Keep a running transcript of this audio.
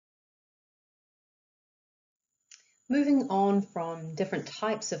Moving on from different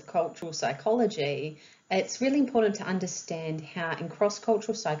types of cultural psychology, it's really important to understand how in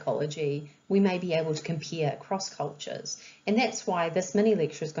cross-cultural psychology we may be able to compare across cultures. And that's why this mini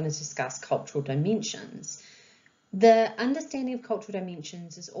lecture is going to discuss cultural dimensions. The understanding of cultural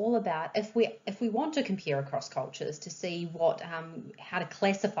dimensions is all about if we want to compare across cultures to see how to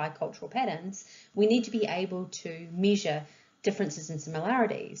classify cultural patterns, we need to be able to measure differences and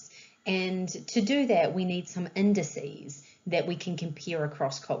similarities. And to do that, we need some indices that we can compare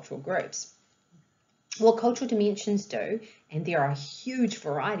across cultural groups. What cultural dimensions do, and there are a huge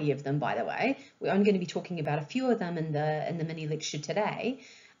variety of them, by the way, we're only going to be talking about a few of them in the mini lecture today.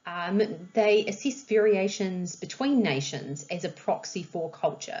 They assess variations between nations as a proxy for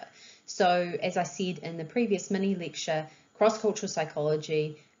culture. So, as I said in the previous mini lecture, cross-cultural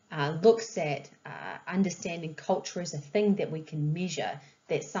psychology looks at understanding culture as a thing that we can measure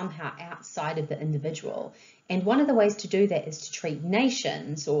that's somehow outside of the individual. And one of the ways to do that is to treat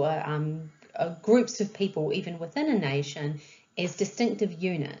nations or groups of people, even within a nation, as distinctive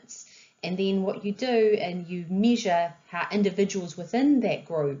units. And then what you do, and you measure how individuals within that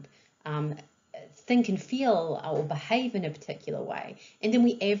group think and feel or behave in a particular way. And then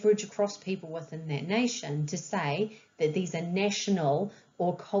we average across people within that nation to say that these are national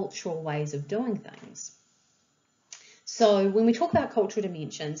or cultural ways of doing things. So when we talk about cultural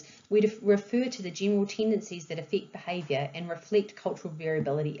dimensions, we refer to the general tendencies that affect behaviour and reflect cultural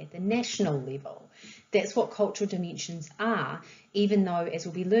variability at the national level. That's what cultural dimensions are, even though, as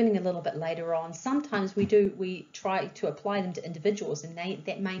we'll be learning a little bit later on, sometimes we try to apply them to individuals and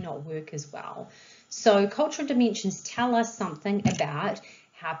that may not work as well. So cultural dimensions tell us something about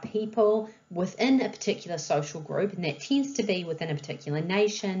how people within a particular social group, and that tends to be within a particular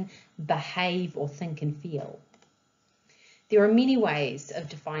nation, behave or think and feel. There are many ways of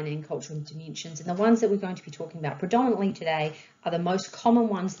defining cultural dimensions, and the ones that we're going to be talking about predominantly today are the most common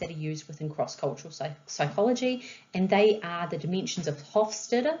ones that are used within cross-cultural psychology, and they are the dimensions of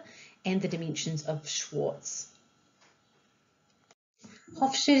Hofstede and the dimensions of Schwartz.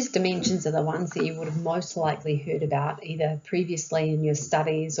 Hofstede's dimensions are the ones that you would have most likely heard about either previously in your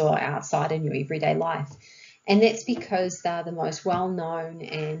studies or outside in your everyday life. And that's because they're the most well-known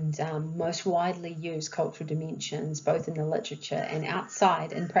and most widely used cultural dimensions, both in the literature and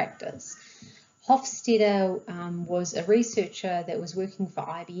outside in practice. Hofstede was a researcher that was working for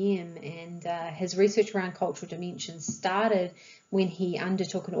IBM, and his research around cultural dimensions started when he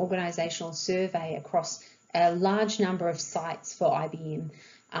undertook an organizational survey across a large number of sites for IBM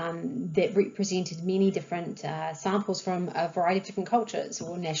that represented many different samples from a variety of different cultures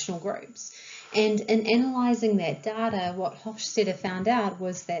or national groups. And in analysing that data, what Hofstede found out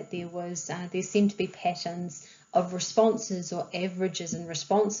was that there seemed to be patterns of responses or averages in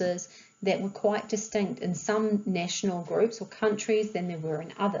responses that were quite distinct in some national groups or countries than there were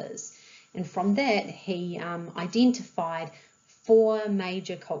in others. And from that, he identified 4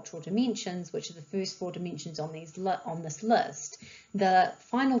 major cultural dimensions, which are the first 4 dimensions on this list. The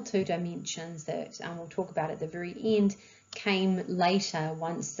final 2 dimensions that we'll talk about at the very end came later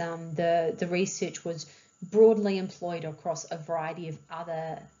once the research was broadly employed across a variety of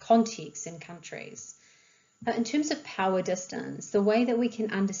other contexts and countries. In terms of power distance, the way that we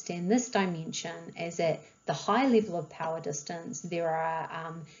can understand this dimension is at the high level of power distance, there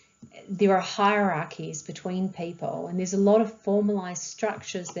are hierarchies between people, and there's a lot of formalized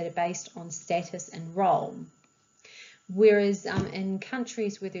structures that are based on status and role. Whereas in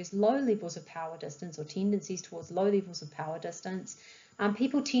countries where there's low levels of power distance or tendencies towards low levels of power distance,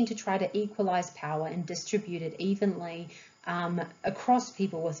 people tend to try to equalize power and distribute it evenly across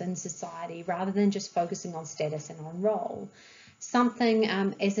people within society rather than just focusing on status and on role. Something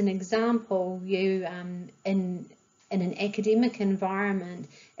as an example, in an academic environment,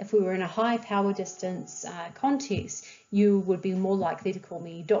 if we were in a high power distance context, you would be more likely to call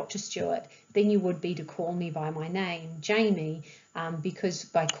me Dr. Stewart than you would be to call me by my name, Jamie, because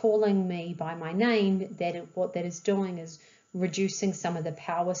by calling me by my name, what that is doing is reducing some of the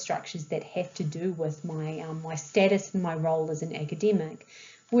power structures that have to do with my status and my role as an academic.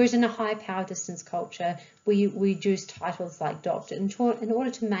 Whereas in a high power distance culture, we use titles like doctor in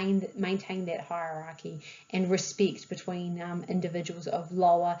order to maintain that hierarchy and respect between individuals of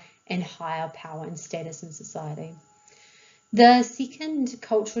lower and higher power and status in society. The second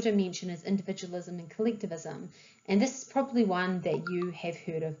cultural dimension is individualism and collectivism, and this is probably one that you have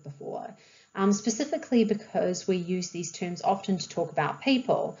heard of before, specifically because we use these terms often to talk about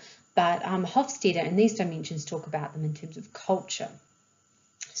people, but Hofstede and these dimensions talk about them in terms of culture.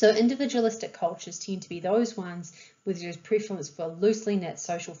 So individualistic cultures tend to be those ones where there's preference for loosely knit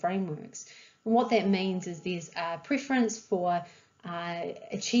social frameworks, And what that means is there's a preference for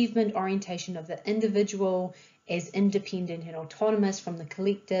achievement orientation of the individual as independent and autonomous from the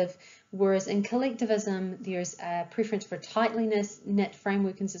collective, whereas in collectivism there's a preference for tightly knit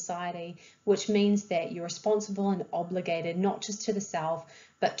framework in society, which means that you're responsible and obligated not just to the self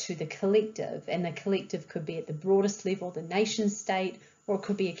but to the collective, and the collective could be at the broadest level, the nation state, or it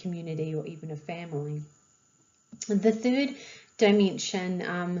could be a community or even a family. And the third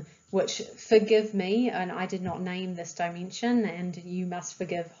dimension, which, forgive me, and I did not name this dimension, and you must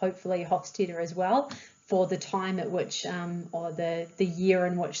forgive hopefully Hofstede as well for the time at which, or the year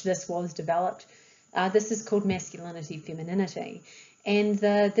in which this was developed. This is called masculinity, femininity. And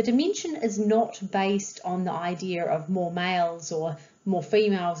the dimension is not based on the idea of more males or more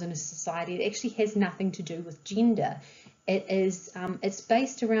females in a society. It actually has nothing to do with gender. It's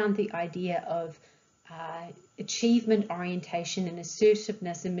based around the idea of achievement orientation and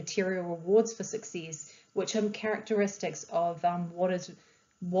assertiveness and material rewards for success, which are characteristics of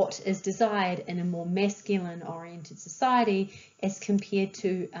what is desired in a more masculine oriented society as compared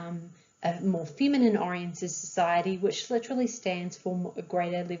to a more feminine oriented society, which literally stands for a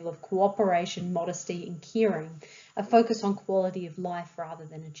greater level of cooperation, modesty and caring, a focus on quality of life rather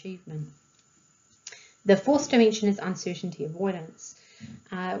than achievement. The fourth dimension is uncertainty avoidance.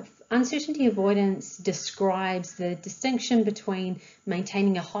 Uncertainty avoidance describes the distinction between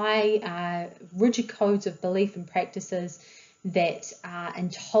maintaining a high, rigid codes of belief and practices that are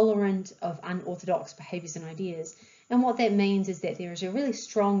intolerant of unorthodox behaviours and ideas. And what that means is that there is a really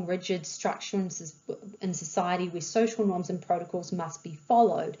strong, rigid structure in society where social norms and protocols must be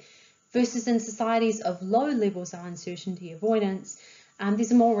followed, versus in societies of low levels of uncertainty avoidance,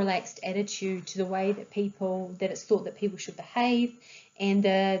 there's a more relaxed attitude to the way that it's thought that people should behave, and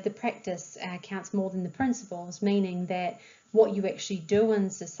the practice counts more than the principles, meaning that what you actually do in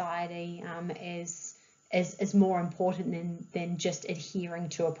society is more important than just adhering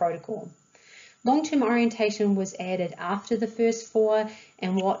to a protocol. Long-term orientation was added after the first four,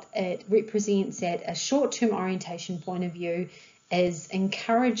 and what it represents at a short-term orientation point of view is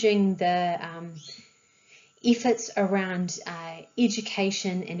encouraging the efforts around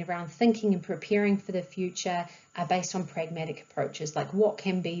education and around thinking and preparing for the future are based on pragmatic approaches, like what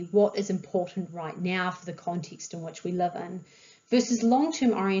is important right now for the context in which we live in, versus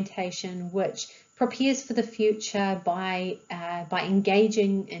long-term orientation, which prepares for the future by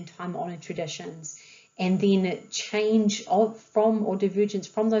engaging in time-honored traditions, and then change from or divergence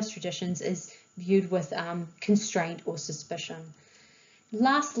from those traditions is viewed with constraint or suspicion.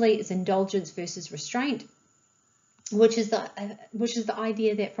 Lastly is indulgence versus restraint, which is the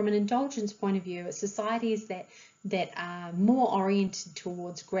idea that from an indulgence point of view, societies that are more oriented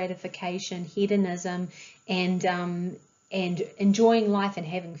towards gratification, hedonism, and enjoying life and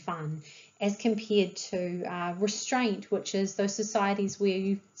having fun, as compared to restraint, which is those societies where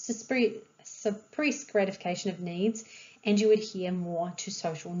you suppress gratification of needs and you adhere more to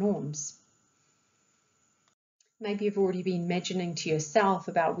social norms. Maybe you've already been imagining to yourself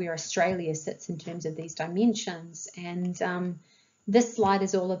about where Australia sits in terms of these dimensions, and this slide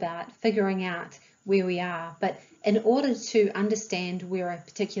is all about figuring out where we are. But in order to understand where a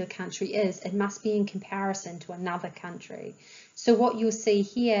particular country is, it must be in comparison to another country. So what you'll see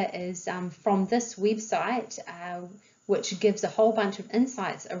here is from this website, which gives a whole bunch of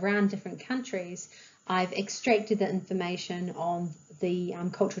insights around different countries, I've extracted the information on the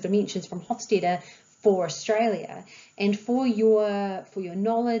cultural dimensions from Hofstede for Australia. And for your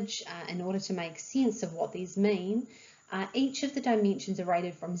knowledge, in order to make sense of what these mean, each of the dimensions are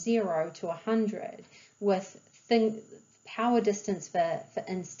rated from 0 to 100, with power distance, for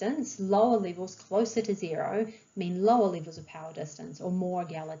instance, lower levels closer to 0 mean lower levels of power distance or more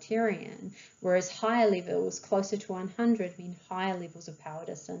egalitarian, whereas higher levels closer to 100 mean higher levels of power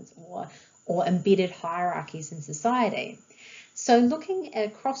distance or embedded hierarchies in society. So looking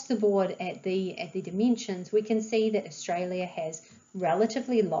across the board at the dimensions, we can see that Australia has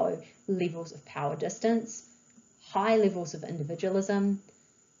relatively low levels of power distance, high levels of individualism,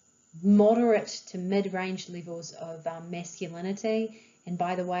 moderate to mid-range levels of masculinity. And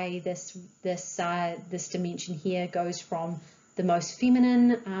by the way, this dimension here goes from the most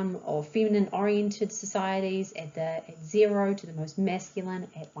feminine or feminine-oriented societies at 0 to the most masculine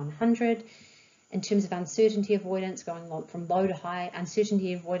at 100. In terms of uncertainty avoidance, going from low to high,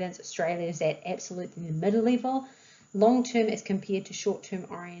 uncertainty avoidance, Australia is at absolutely the middle level. Long-term as compared to short-term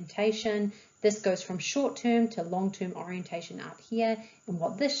orientation, this goes from short-term to long-term orientation up here. And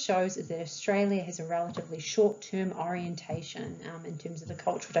what this shows is that Australia has a relatively short-term orientation in terms of the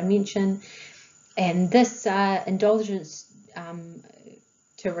cultural dimension. And this indulgence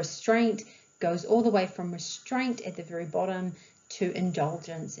to restraint goes all the way from restraint at the very bottom to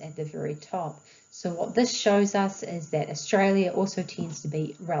indulgence at the very top. So what this shows us is that Australia also tends to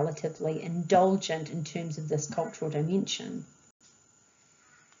be relatively indulgent in terms of this cultural dimension.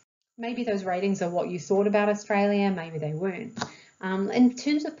 Maybe those ratings are what you thought about Australia, maybe they weren't. In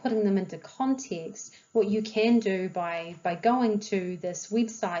terms of putting them into context, what you can do by going to this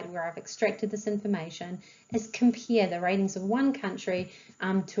website where I've extracted this information is compare the ratings of one country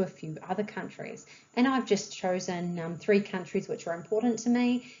to a few other countries. And I've just chosen 3 countries which are important to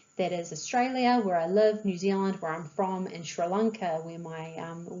me. That is Australia, where I live, New Zealand, where I'm from, and Sri Lanka,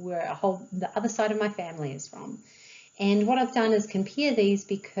 where the other side of my family is from. And what I've done is compare these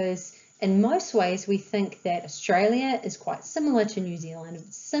because in most ways we think that Australia is quite similar to New Zealand,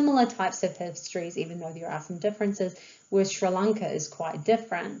 similar types of histories, even though there are some differences, whereas Sri Lanka is quite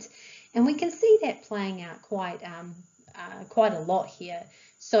different. And we can see that playing out quite a lot here.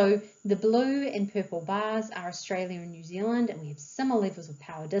 So the blue and purple bars are Australia and New Zealand, and we have similar levels of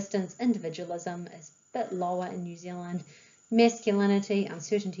power distance. Individualism is a bit lower in New Zealand. Masculinity,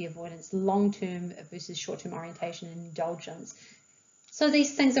 uncertainty avoidance, long-term versus short-term orientation and indulgence. So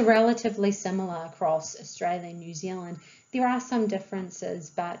these things are relatively similar across Australia and New Zealand. There are some differences,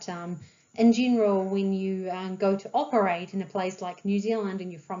 but in general, when you go to operate in a place like New Zealand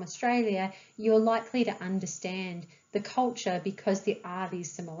and you're from Australia, you're likely to understand the culture because there are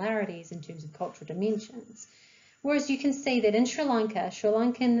these similarities in terms of cultural dimensions. Whereas you can see that in Sri Lanka, Sri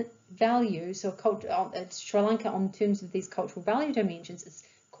Lankan values or Sri Lanka on terms of these cultural value dimensions is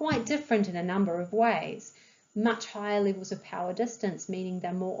quite different in a number of ways. Much higher levels of power distance, meaning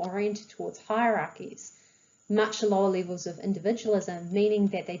they're more oriented towards hierarchies. Much lower levels of individualism, meaning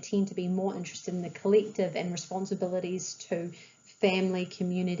that they tend to be more interested in the collective and responsibilities to family,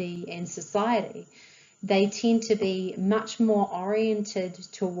 community, and society. They tend to be much more oriented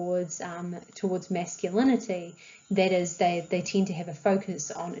towards masculinity. That is, they tend to have a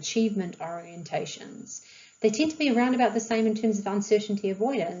focus on achievement orientations. They tend to be around about the same in terms of uncertainty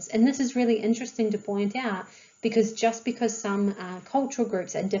avoidance. And this is really interesting to point out because just because some cultural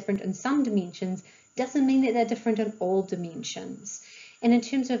groups are different in some dimensions doesn't mean that they're different in all dimensions. And in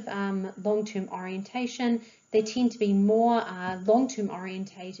terms of long-term orientation, they tend to be more long-term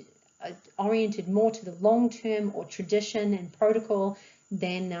oriented more to the long-term or tradition and protocol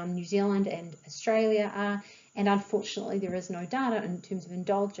than New Zealand and Australia are. And unfortunately, there is no data in terms of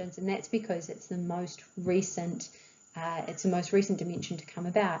indulgence, and that's because it's the most recent dimension to come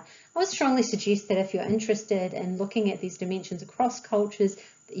about. I would strongly suggest that if you're interested in looking at these dimensions across cultures,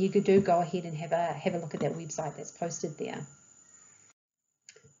 that you do go ahead and have a look at that website that's posted there.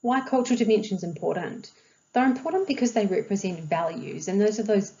 Why cultural dimensions important? They're important because they represent values, and those are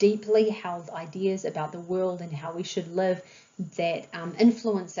those deeply held ideas about the world and how we should live that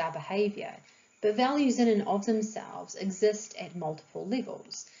influence our behaviour. But values in and of themselves exist at multiple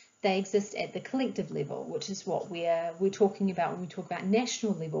levels. They exist at the collective level, which is what we're talking about when we talk about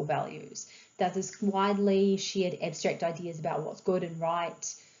national level values. There's this widely shared abstract ideas about what's good and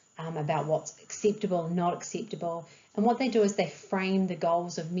right, about what's acceptable and not acceptable. And what they do is they frame the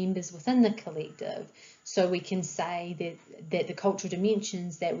goals of members within the collective. So we can say that the cultural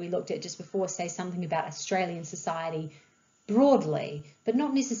dimensions that we looked at just before say something about Australian society broadly, but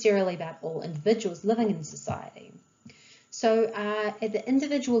not necessarily about all individuals living in society. So at the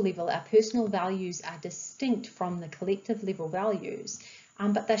individual level, our personal values are distinct from the collective level values,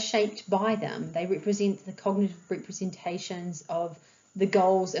 but they're shaped by them. They represent the cognitive representations of the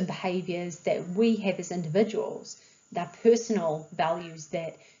goals and behaviours that we have as individuals. They're personal values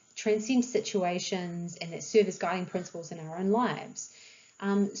that transcend situations and that serve as guiding principles in our own lives.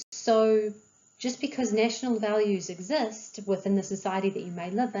 So just because national values exist within the society that you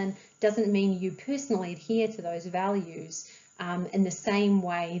may live in doesn't mean you personally adhere to those values in the same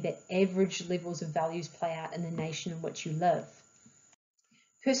way that average levels of values play out in the nation in which you live.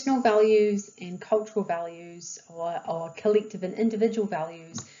 Personal values and cultural values or collective and individual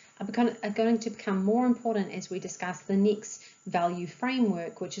values are going to become more important as we discuss the next value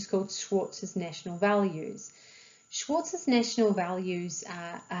framework, which is called Schwartz's National Values. Schwartz's national values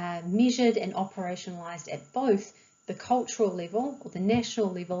are measured and operationalized at both the cultural level or the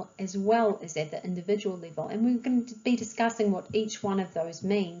national level as well as at the individual level. And we're going to be discussing what each one of those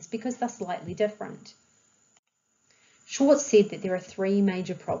means because they're slightly different. Schwartz said that there are 3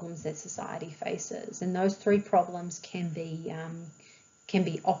 major problems that society faces, and those 3 problems can be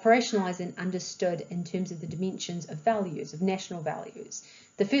operationalized and understood in terms of the dimensions of values, of national values.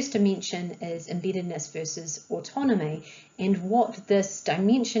 The first dimension is embeddedness versus autonomy, and what this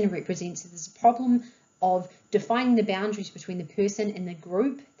dimension represents is a problem of defining the boundaries between the person and the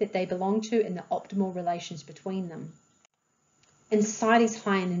group that they belong to and the optimal relations between them. In societies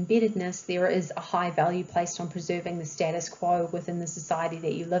high in embeddedness, there is a high value placed on preserving the status quo within the society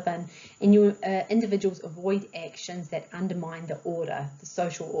that you live in, and individuals avoid actions that undermine the order, the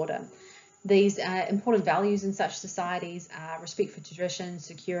social order. These important values in such societies are respect for tradition,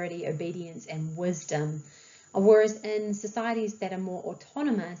 security, obedience, and wisdom. Whereas in societies that are more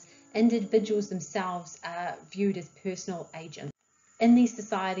autonomous, individuals themselves are viewed as personal agents. In these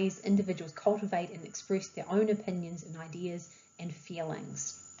societies, individuals cultivate and express their own opinions and ideas and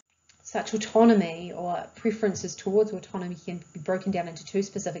feelings. Such autonomy or preferences towards autonomy can be broken down into two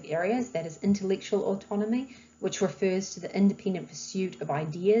specific areas. That is intellectual autonomy, which refers to the independent pursuit of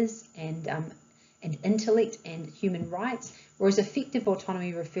ideas and intellect and human rights, whereas affective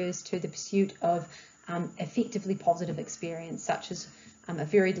autonomy refers to the pursuit of effectively positive experience, such as a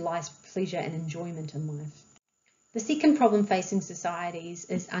varied life, pleasure and enjoyment in life. The second problem facing societies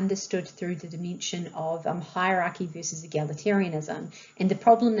is understood through the dimension of hierarchy versus egalitarianism. And the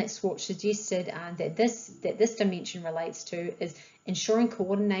problem that Schwartz suggested that this dimension relates to is ensuring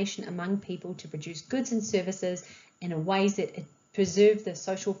coordination among people to produce goods and services in ways that preserve the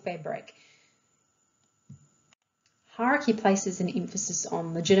social fabric. Hierarchy places an emphasis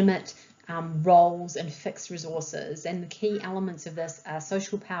on legitimate roles and fixed resources, and the key elements of this are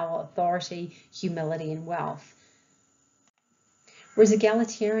social power, authority, humility, and wealth. Whereas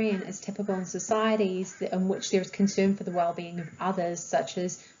egalitarian is typical in societies in which there is concern for the well-being of others, such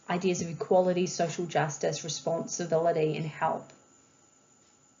as ideas of equality, social justice, responsibility, and help.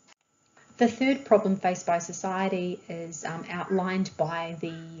 The third problem faced by society is outlined by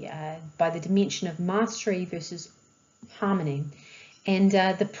the dimension of mastery versus harmony. And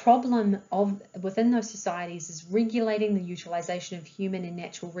the problem within those societies is regulating the utilization of human and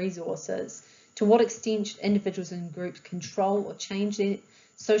natural resources. To what extent individuals and groups control or change their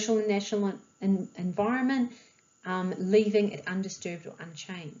social and national environment, leaving it undisturbed or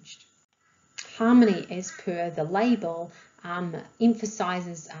unchanged. Harmony, as per the label,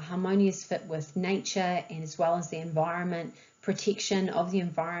 emphasizes a harmonious fit with nature and as well as the environment, protection of the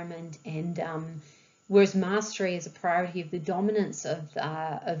environment, and whereas mastery is a priority of the dominance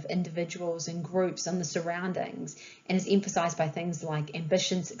of individuals and groups on the surroundings, and is emphasized by things like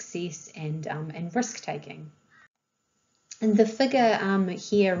ambition, success, and risk-taking. And the figure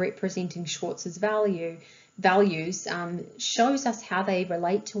here representing Schwartz's values shows us how they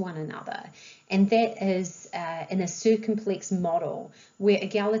relate to one another, and that is in a circumplex model where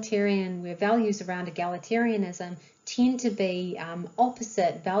values around egalitarianism tend to be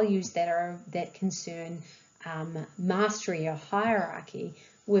opposite values that concern mastery or hierarchy,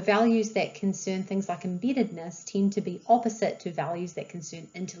 where values that concern things like embeddedness tend to be opposite to values that concern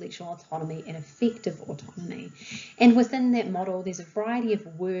intellectual autonomy and effective autonomy. And within that model, there's a variety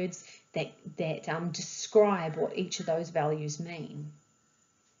of words that describe what each of those values mean.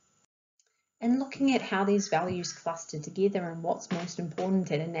 And looking at how these values cluster together and what's most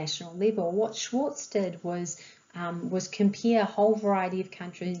important at a national level, what Schwartz did was compare a whole variety of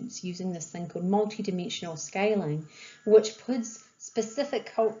countries using this thing called multidimensional scaling, which puts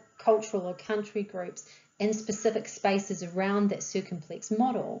specific cultural or country groups in specific spaces around that circumplex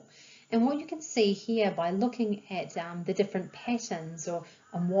model. And what you can see here by looking at the different patterns or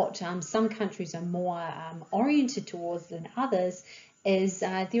what some countries are more oriented towards than others is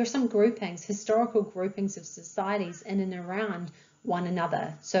there are some groupings, historical groupings of societies in and around one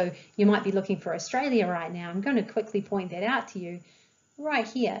another. So you might be looking for Australia right now. I'm going to quickly point that out to you right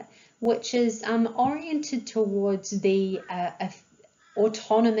here, which is oriented towards the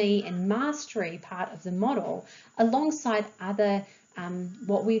autonomy and mastery part of the model, alongside other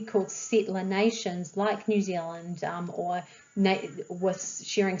what we call settler nations like New Zealand with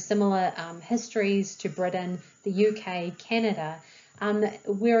sharing similar histories to Britain, the UK, Canada.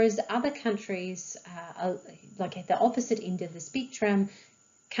 Whereas other countries, like at the opposite end of the spectrum,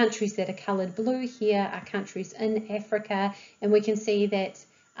 countries that are coloured blue here are countries in Africa, and we can see that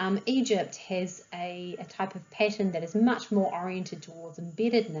Egypt has a type of pattern that is much more oriented towards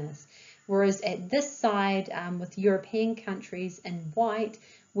embeddedness, whereas at this side, with European countries in white,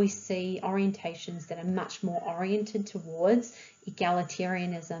 we see orientations that are much more oriented towards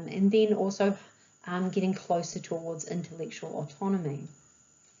egalitarianism, and then also getting closer towards intellectual autonomy.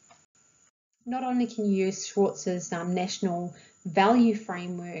 Not only can you use Schwartz's national value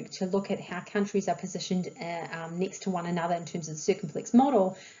framework to look at how countries are positioned next to one another in terms of the circumplex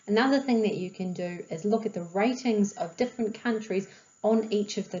model, another thing that you can do is look at the ratings of different countries on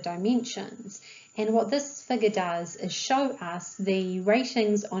each of the dimensions. And what this figure does is show us the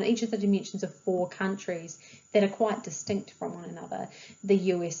ratings on each of the dimensions of 4 countries that are quite distinct from one another. The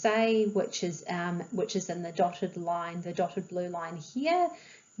USA, which is in the dotted line, the dotted blue line here.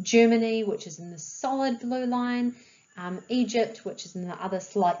 Germany, which is in the solid blue line. Egypt, which is in the other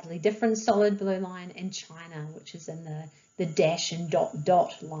slightly different solid blue line. And China, which is in the dash and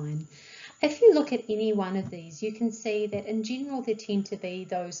dot line. If you look at any one of these, you can see that in general there tend to be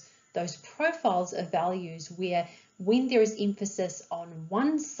those profiles of values where when there is emphasis on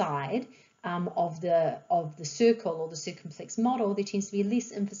one side of the circle or the circumplex model, there tends to be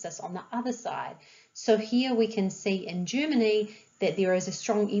less emphasis on the other side. So here we can see in Germany that there is a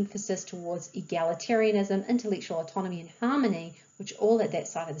strong emphasis towards egalitarianism, intellectual autonomy and harmony, which all at that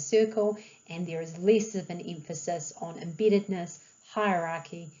side of the circle, and there is less of an emphasis on embeddedness,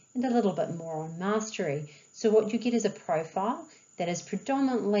 hierarchy, and a little bit more on mastery. So what you get is a profile that is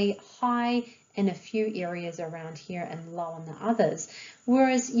predominantly high in a few areas around here and low in the others.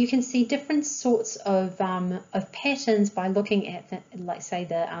 Whereas you can see different sorts of patterns by looking at, like say,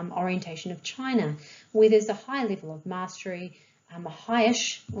 the orientation of China, where there's a high level of mastery, a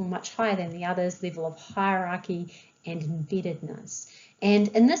highish, or much higher than the others, level of hierarchy and embeddedness. And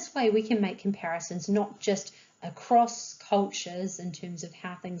in this way, we can make comparisons not just across cultures in terms of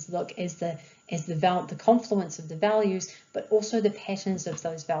how things look as the confluence of the values, but also the patterns of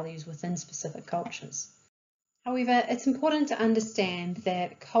those values within specific cultures. However, it's important to understand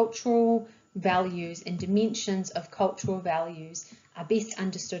that cultural values and dimensions of cultural values are best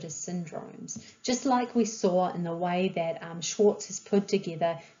understood as syndromes. Just like we saw in the way that Schwartz has put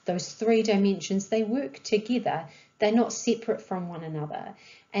together those 3 dimensions, they work together. They're not separate from one another.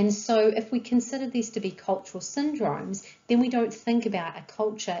 And so if we consider these to be cultural syndromes, then we don't think about a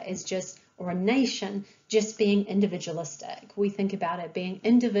culture as just, or a nation, just being individualistic. We think about it being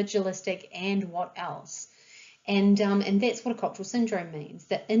individualistic and what else? And that's what a cultural syndrome means,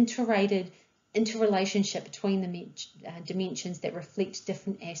 the interrelationship between the dimensions that reflect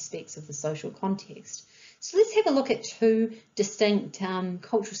different aspects of the social context. So let's have a look at 2 distinct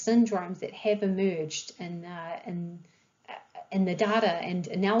cultural syndromes that have emerged in the data and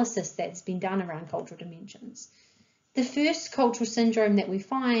analysis that's been done around cultural dimensions. The first cultural syndrome that we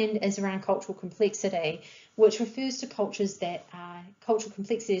find is around cultural complexity, which refers to cultures that cultural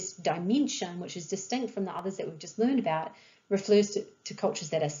complexity's dimension, which is distinct from the others that we've just learned about, refers to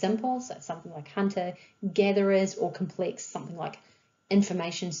cultures that are simple, so it's something like hunter-gatherers, or complex, something like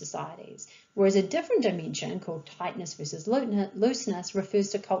information societies. Whereas a different dimension called tightness versus looseness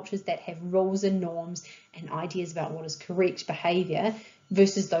refers to cultures that have rules and norms and ideas about what is correct behavior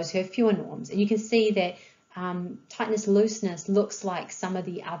versus those who have fewer norms. And you can see that tightness, looseness looks like some of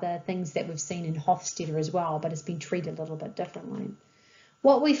the other things that we've seen in Hofstadter as well, but it's been treated a little bit differently.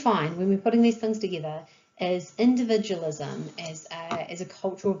 What we find when we're putting these things together is individualism as a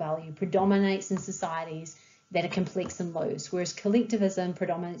cultural value predominates in societies that are complex and loose, whereas collectivism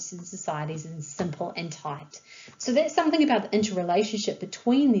predominates in societies and simple and tight. So that's something about the interrelationship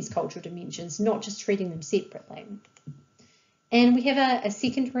between these cultural dimensions, not just treating them separately. And we have a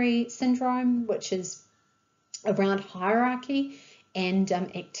secondary syndrome, which is around hierarchy and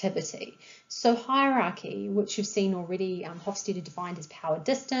activity. So hierarchy, which you've seen already, Hofstadter defined as power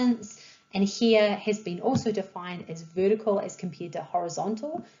distance, and here has been also defined as vertical as compared to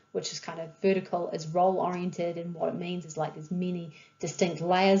horizontal, which is kind of vertical is role oriented, and what it means is like there's many distinct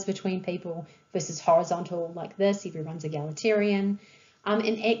layers between people, versus horizontal like this, everyone's egalitarian.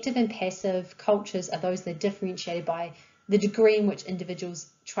 And active and passive cultures are those that are differentiated by the degree in which individuals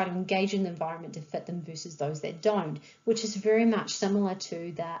try to engage in the environment to fit them versus those that don't, which is very much similar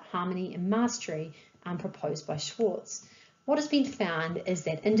to the harmony and mastery proposed by Schwartz. What has been found is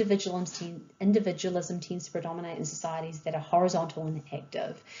that individualism tends to predominate in societies that are horizontal and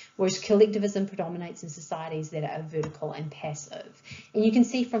active, whereas collectivism predominates in societies that are vertical and passive. And you can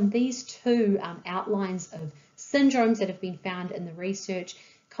see from these 2 outlines of syndromes that have been found in the research,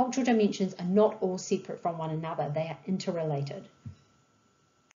 cultural dimensions are not all separate from one another, they are interrelated.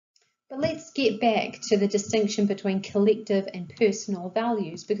 But let's get back to the distinction between collective and personal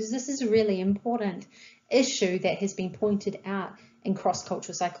values, because this is a really important issue that has been pointed out in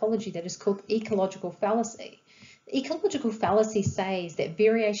cross-cultural psychology that is called ecological fallacy. The ecological fallacy says that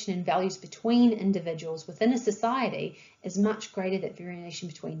variation in values between individuals within a society is much greater than variation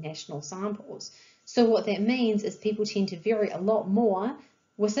between national samples. So what that means is people tend to vary a lot more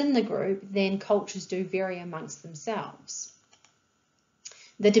within the group than cultures do vary amongst themselves.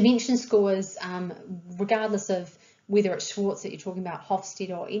 The dimension scores, regardless of whether it's Schwartz that you're talking about,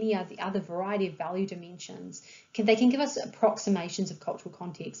 Hofstede, or any of the other variety of value dimensions, they can give us approximations of cultural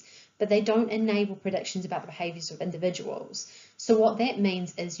context, but they don't enable predictions about the behaviours of individuals. So what that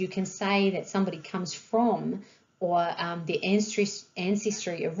means is you can say that somebody comes from, or their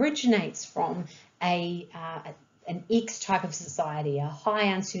ancestry originates from an X type of society, a high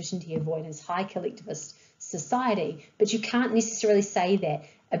uncertainty avoidance, high collectivist society, but you can't necessarily say that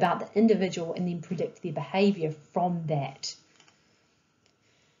about the individual and then predict their behaviour from that.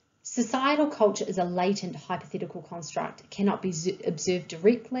 Societal culture is a latent hypothetical construct. It cannot be observed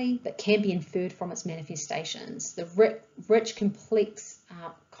directly, but can be inferred from its manifestations. The rich complex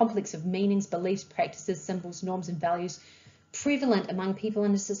of meanings, beliefs, practices, symbols, norms, and values prevalent among people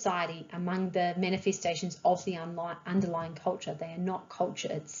in a society, among the manifestations of the underlying culture. They are not culture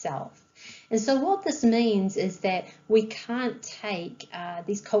itself. And so what this means is that we can't take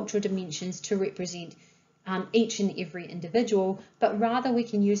these cultural dimensions to represent each and every individual, but rather we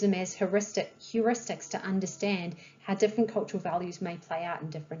can use them as heuristics to understand how different cultural values may play out in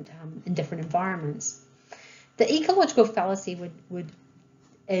different environments. The ecological fallacy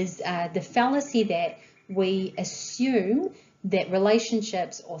is the fallacy that we assume that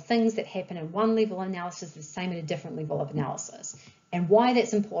relationships or things that happen in one level of analysis are the same at a different level of analysis. And why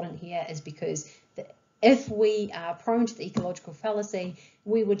that's important here is because if we are prone to the ecological fallacy,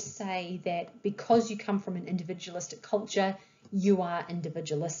 we would say that because you come from an individualistic culture, you are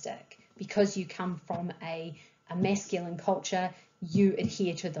individualistic. Because you come from a masculine culture, you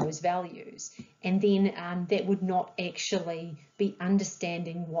adhere to those values. And then that would not actually be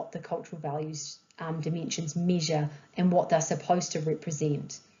understanding what the cultural values dimensions measure and what they're supposed to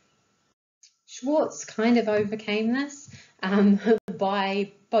represent. Schwartz kind of overcame this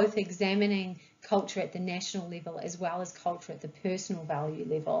by both examining culture at the national level as well as culture at the personal value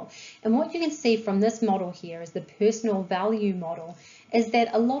level. And what you can see from this model here is the personal value model is that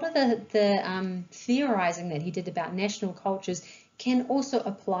a lot of the theorizing that he did about national cultures can also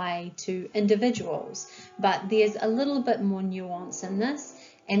apply to individuals, but there's a little bit more nuance in this.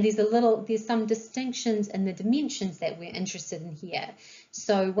 And there's some distinctions in the dimensions that we're interested in here.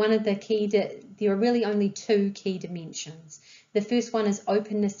 So one of the there are really only two key dimensions. The first one is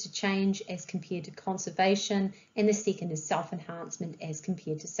openness to change as compared to conservation, and the second is self-enhancement as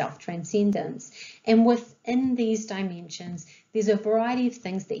compared to self-transcendence. And within these dimensions, there's a variety of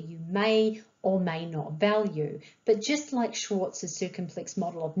things that you may or may not value. But just like Schwartz's circumplex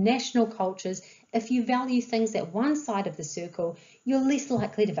model of national cultures, if you value things at one side of the circle, you're less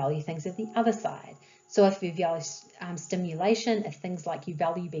likely to value things at the other side. So if you value stimulation, if things like you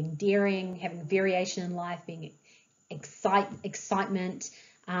value being daring, having variation in life, being excitement,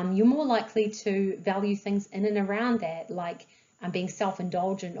 you're more likely to value things in and around that, like being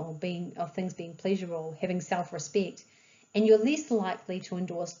self-indulgent or things being pleasurable, having self-respect. And you're less likely to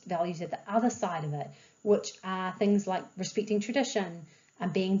endorse values at the other side of it, which are things like respecting tradition,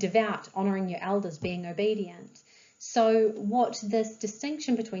 being devout, honouring your elders, being obedient. So what this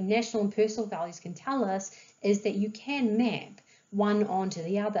distinction between national and personal values can tell us is that you can map one onto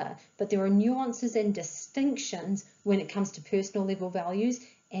the other, but there are nuances and distinctions when it comes to personal level values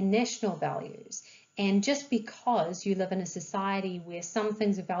and national values. And just because you live in a society where some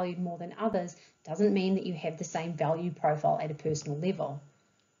things are valued more than others doesn't mean that you have the same value profile at a personal level.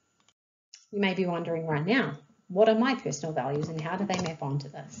 You may be wondering right now, what are my personal values and how do they map onto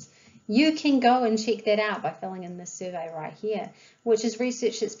this? You can go and check that out by filling in this survey right here, which is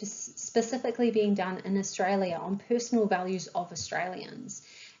research that's specifically being done in Australia on personal values of Australians.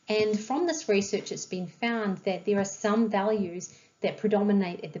 And from this research, it's been found that there are some values that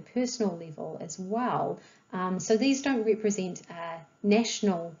predominate at the personal level as well. So these don't represent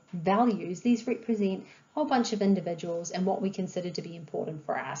national values, these represent a whole bunch of individuals and what we consider to be important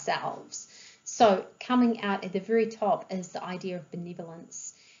for ourselves. So coming out at the very top is the idea of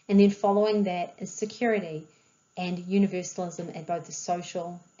benevolence, and then following that is security and universalism at both the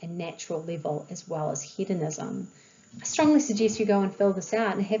social and natural level, as well as hedonism. I strongly suggest you go and fill this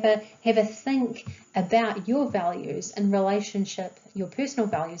out and have a think about your values in relationship, your personal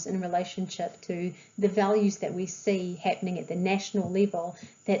values in relationship to the values that we see happening at the national level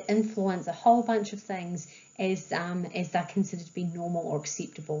that influence a whole bunch of things as they're considered to be normal or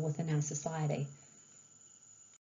acceptable within our society.